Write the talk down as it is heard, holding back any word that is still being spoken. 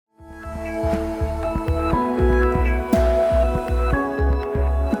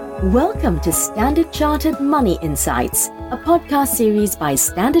Welcome to Standard Chartered Money Insights, a podcast series by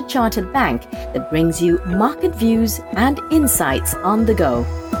Standard Chartered Bank that brings you market views and insights on the go.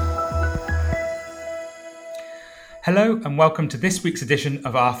 Hello and welcome to this week's edition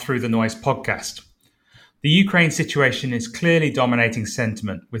of our Through the Noise podcast. The Ukraine situation is clearly dominating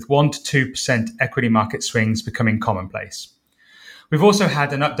sentiment, with 1% to 2% equity market swings becoming commonplace. We've also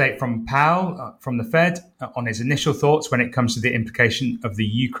had an update from Powell from the Fed on his initial thoughts when it comes to the implication of the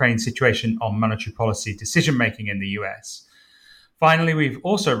Ukraine situation on monetary policy decision-making in the US. Finally, we've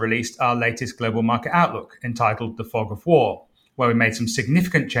also released our latest global market outlook entitled The Fog of War, where we made some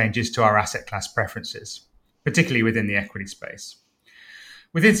significant changes to our asset class preferences, particularly within the equity space.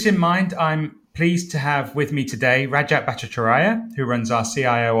 With this in mind, I'm pleased to have with me today Rajat Bhattacharya, who runs our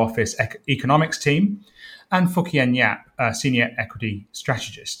CIO Office Economics team, and Phu-Khien Yap, Senior Equity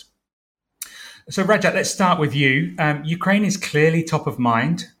Strategist. So Rajat, let's start with you. Ukraine is clearly top of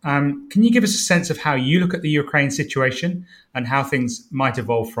mind. Can you give us a sense of how you look at the Ukraine situation and how things might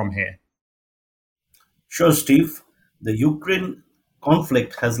evolve from here? Sure, Steve. The Ukraine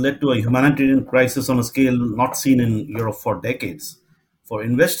conflict has led to a humanitarian crisis on a scale not seen in Europe for decades. For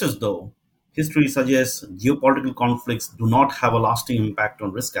investors, though, history suggests geopolitical conflicts do not have a lasting impact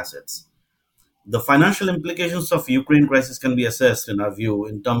on risk assets. The financial implications of Ukraine crisis can be assessed, in our view,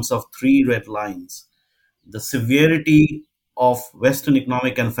 in terms of three red lines: the severity of Western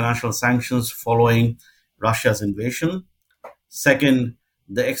economic and financial sanctions following Russia's invasion; second,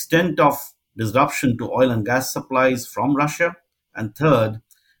 the extent of disruption to oil and gas supplies from Russia; and third,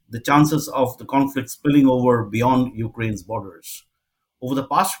 the chances of the conflict spilling over beyond Ukraine's borders. Over the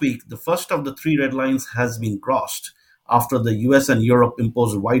past week, the first of the three red lines has been crossed after the US and Europe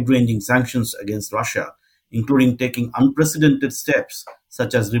imposed wide-ranging sanctions against Russia, including taking unprecedented steps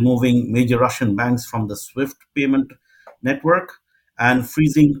such as removing major Russian banks from the SWIFT payment network and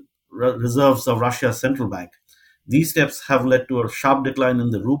freezing reserves of Russia's central bank. These steps have led to a sharp decline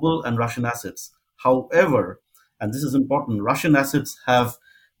in the ruble and Russian assets. However, and this is important, Russian assets have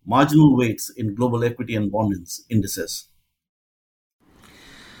marginal weights in global equity and bond indices.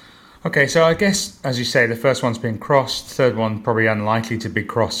 Okay, so I guess, as you say, the first one's been crossed, third one probably unlikely to be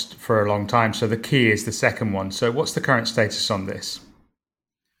crossed for a long time. So the key is the second one. So what's the current status on this?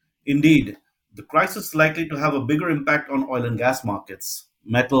 Indeed, the crisis is likely to have a bigger impact on oil and gas markets,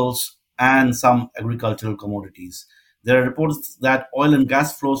 metals, and some agricultural commodities. There are reports that oil and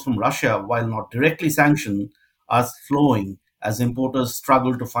gas flows from Russia, while not directly sanctioned, are flowing as importers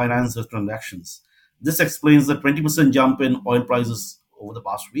struggle to finance the transactions. This explains the 20% jump in oil prices over the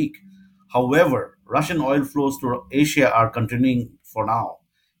past week. However, Russian oil flows to Asia are continuing for now.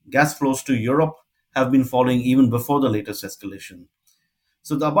 Gas flows to Europe have been falling even before the latest escalation.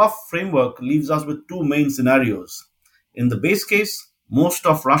 So the above framework leaves us with two main scenarios. In the base case, most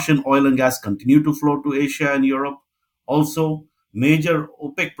of Russian oil and gas continue to flow to Asia and Europe. Also, major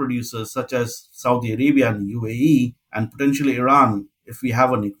OPEC producers such as Saudi Arabia and UAE, and potentially Iran, if we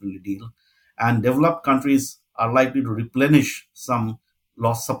have a nuclear deal, and developed countries are likely to replenish some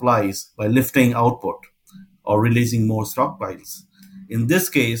lost supplies by lifting output or releasing more stockpiles. In this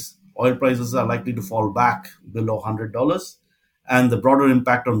case, oil prices are likely to fall back below $100, and the broader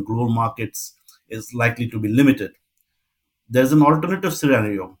impact on global markets is likely to be limited. There's an alternative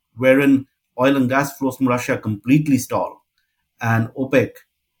scenario wherein oil and gas flows from Russia completely stall, and OPEC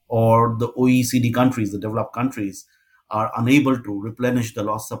or the OECD countries, the developed countries, are unable to replenish the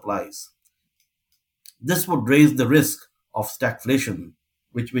lost supplies. This would raise the risk of stagflation,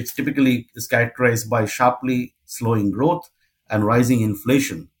 which typically is characterized by sharply slowing growth and rising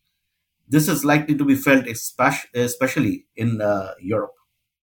inflation. This is likely to be felt especially in Europe.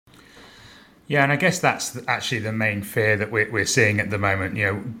 Yeah, and I guess that's actually the main fear that we're seeing at the moment.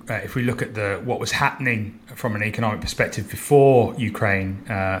 If we look at what was happening from an economic perspective before Ukraine,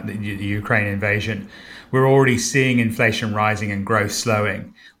 the Ukraine invasion, we're already seeing inflation rising and growth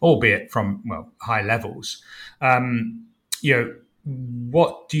slowing, albeit from high levels.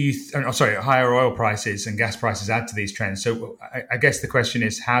 What do you? Higher oil prices and gas prices add to these trends. So I guess the question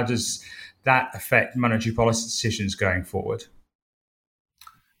is, how does that affect monetary policy decisions going forward?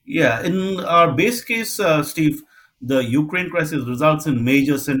 Yeah, in our base case, Steve, the Ukraine crisis results in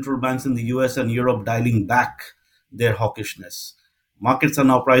major central banks in the US and Europe dialing back their hawkishness. Markets are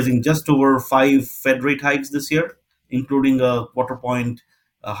now pricing just over 5 Fed rate hikes this year, including a quarter point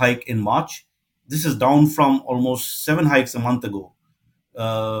hike in March. This is down from almost 7 hikes a month ago.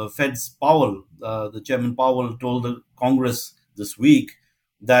 Fed's Powell, the Chairman Powell, told the Congress this week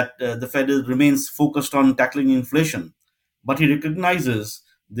that the Fed remains focused on tackling inflation, but he recognizes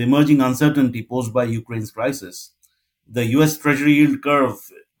the emerging uncertainty posed by Ukraine's crisis. The US Treasury yield curve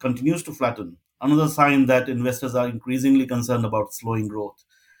continues to flatten, another sign that investors are increasingly concerned about slowing growth.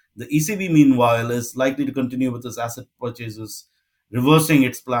 The ECB, meanwhile, is likely to continue with its asset purchases, reversing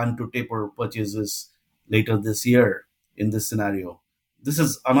its plan to taper purchases later this year in this scenario. This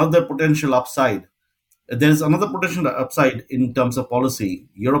is another potential upside. There is another potential upside in terms of policy.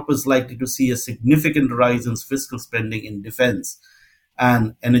 Europe is likely to see a significant rise in fiscal spending in defense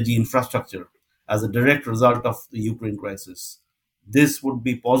and energy infrastructure as a direct result of the Ukraine crisis. This would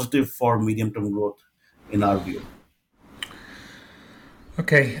be positive for medium term growth, in our view.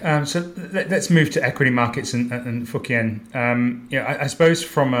 Okay, so let's move to equity markets and Phúc Yên. I suppose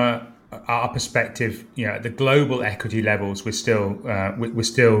from our perspective, at the global equity levels, we're still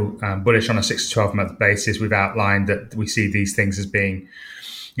bullish on a 6 to 12 month basis. We've outlined that we see these things as being,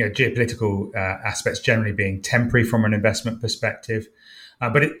 geopolitical aspects generally being temporary from an investment perspective.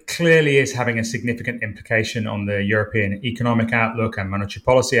 But it clearly is having a significant implication on the European economic outlook and monetary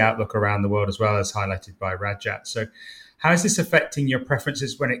policy outlook around the world, as well as highlighted by Rajat. So how is this affecting your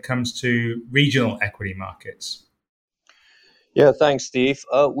preferences when it comes to regional equity markets? Yeah, thanks, Steve.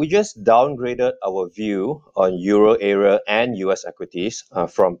 We just downgraded our view on Euro area and US equities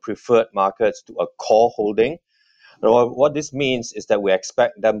from preferred markets to a core holding. What this means is that we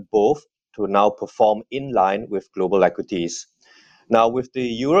expect them both to now perform in line with global equities. Now, with the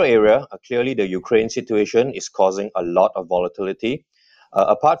Euro area, clearly the Ukraine situation is causing a lot of volatility.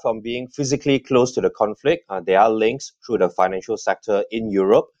 Apart from being physically close to the conflict, there are links through the financial sector in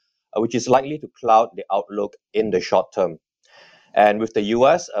Europe, which is likely to cloud the outlook in the short term. And with the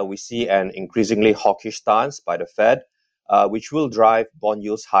US, we see an increasingly hawkish stance by the Fed, which will drive bond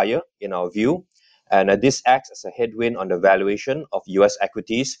yields higher in our view. And this acts as a headwind on the valuation of US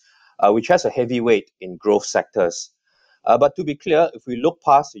equities, which has a heavy weight in growth sectors. But to be clear, if we look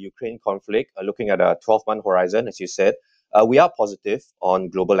past the Ukraine conflict, looking at a 12-month horizon, as you said, we are positive on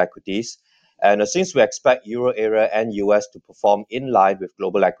global equities. And since we expect Euro area and US to perform in line with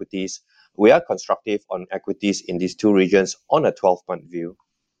global equities, we are constructive on equities in these two regions on a 12-month view.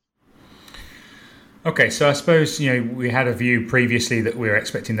 Okay, so I suppose we had a view previously that we were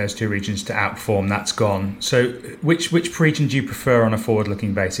expecting those two regions to outperform. That's gone. So which region do you prefer on a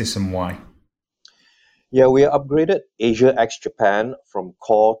forward-looking basis, and why? Yeah, we upgraded Asia ex Japan from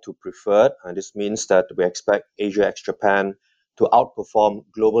core to preferred, and this means that we expect Asia ex Japan to outperform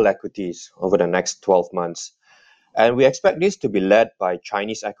global equities over the next 12 months. And we expect this to be led by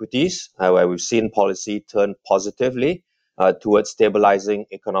Chinese equities, where we've seen policy turn positively towards stabilizing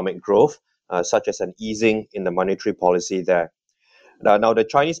economic growth, such as an easing in the monetary policy there. Now, the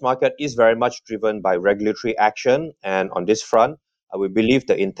Chinese market is very much driven by regulatory action, and on this front, we believe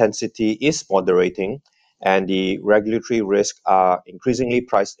the intensity is moderating, and the regulatory risks are increasingly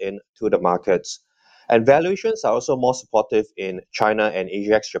priced in to the markets. And valuations are also more supportive in China and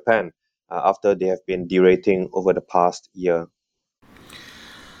Asia ex Japan after they have been derating over the past year.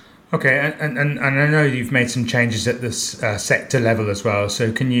 Okay, and I know you've made some changes at this sector level as well.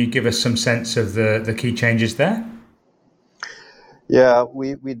 So can you give us some sense of the key changes there? Yeah,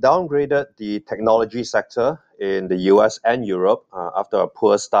 we downgraded the technology sector in the US and Europe after a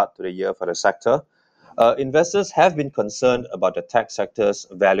poor start to the year for the sector. Investors have been concerned about the tech sector's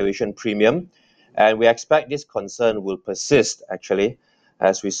valuation premium, and we expect this concern will persist, actually,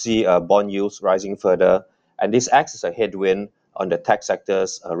 as we see bond yields rising further, and this acts as a headwind on the tech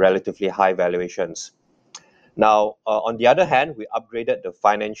sector's relatively high valuations. Now, on the other hand, we upgraded the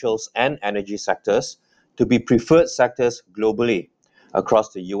financials and energy sectors to be preferred sectors globally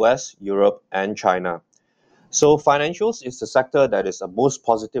across the US, Europe, and China. So financials is the sector that is most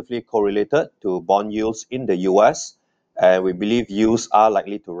positively correlated to bond yields in the US, and we believe yields are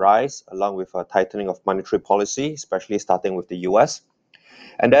likely to rise along with a tightening of monetary policy, especially starting with the US.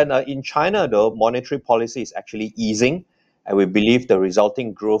 And then in China, though, monetary policy is actually easing, and we believe the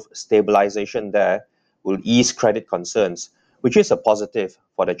resulting growth stabilization there will ease credit concerns, which is a positive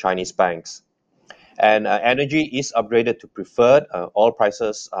for the Chinese banks. And energy is upgraded to preferred. Oil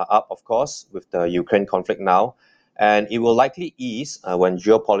prices are up, of course, with the Ukraine conflict now, and it will likely ease when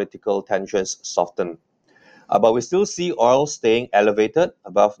geopolitical tensions soften. But we still see oil staying elevated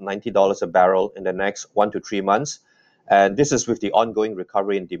above $90 a barrel in the next 1 to 3 months. And this is with the ongoing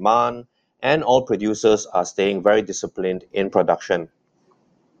recovery in demand, and oil producers are staying very disciplined in production.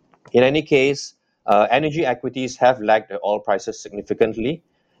 In any case, energy equities have lagged the oil prices significantly,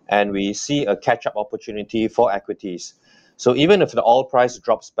 and we see a catch-up opportunity for equities. So even if the oil price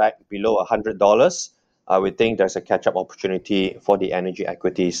drops back below $100, we think there's a catch-up opportunity for the energy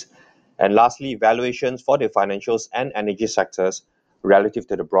equities. And lastly, valuations for the financials and energy sectors relative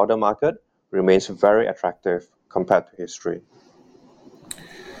to the broader market remains very attractive compared to history.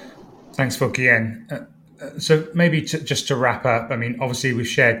 Thanks, Fook Yen. So maybe just to wrap up, I mean, obviously we've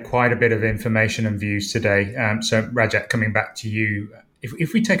shared quite a bit of information and views today. So Rajat, coming back to you,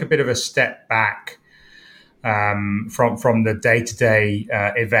 if we take a bit of a step back from the day-to-day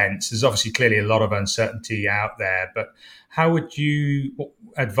events, there's obviously clearly a lot of uncertainty out there, but how would you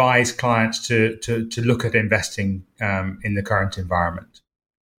advise clients to look at investing in the current environment?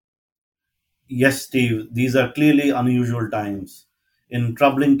 Yes, Steve, these are clearly unusual times. In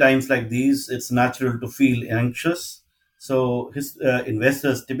troubling times like these, it's natural to feel anxious. So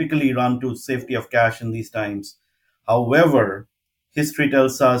investors typically run to safety of cash in these times. However, history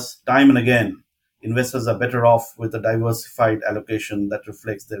tells us time and again, investors are better off with a diversified allocation that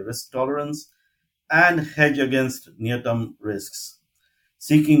reflects their risk tolerance and hedge against near-term risks.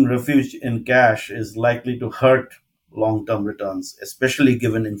 Seeking refuge in cash is likely to hurt long-term returns, especially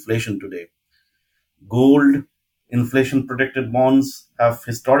given inflation today. Gold, inflation-protected bonds have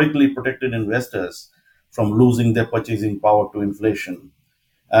historically protected investors from losing their purchasing power to inflation.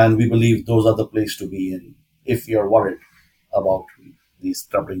 And we believe those are the place to be in if you're worried about these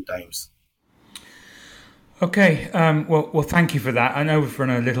troubling times. Okay, well, thank you for that. I know we've run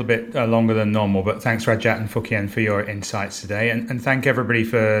a little bit longer than normal, but thanks, Rajat and Fook Yen, for your insights today. And thank everybody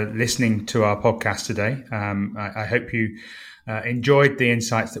for listening to our podcast today. I hope you enjoyed the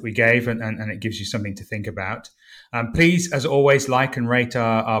insights that we gave and it gives you something to think about. Please, as always, like and rate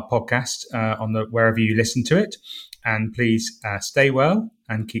our podcast on wherever you listen to it. And please stay well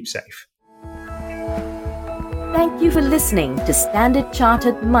and keep safe. Thank you for listening to Standard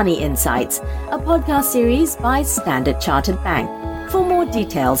Chartered Money Insights, a podcast series by Standard Chartered Bank. For more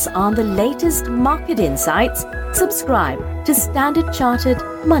details on the latest market insights, subscribe to Standard Chartered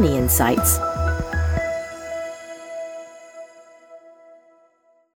Money Insights.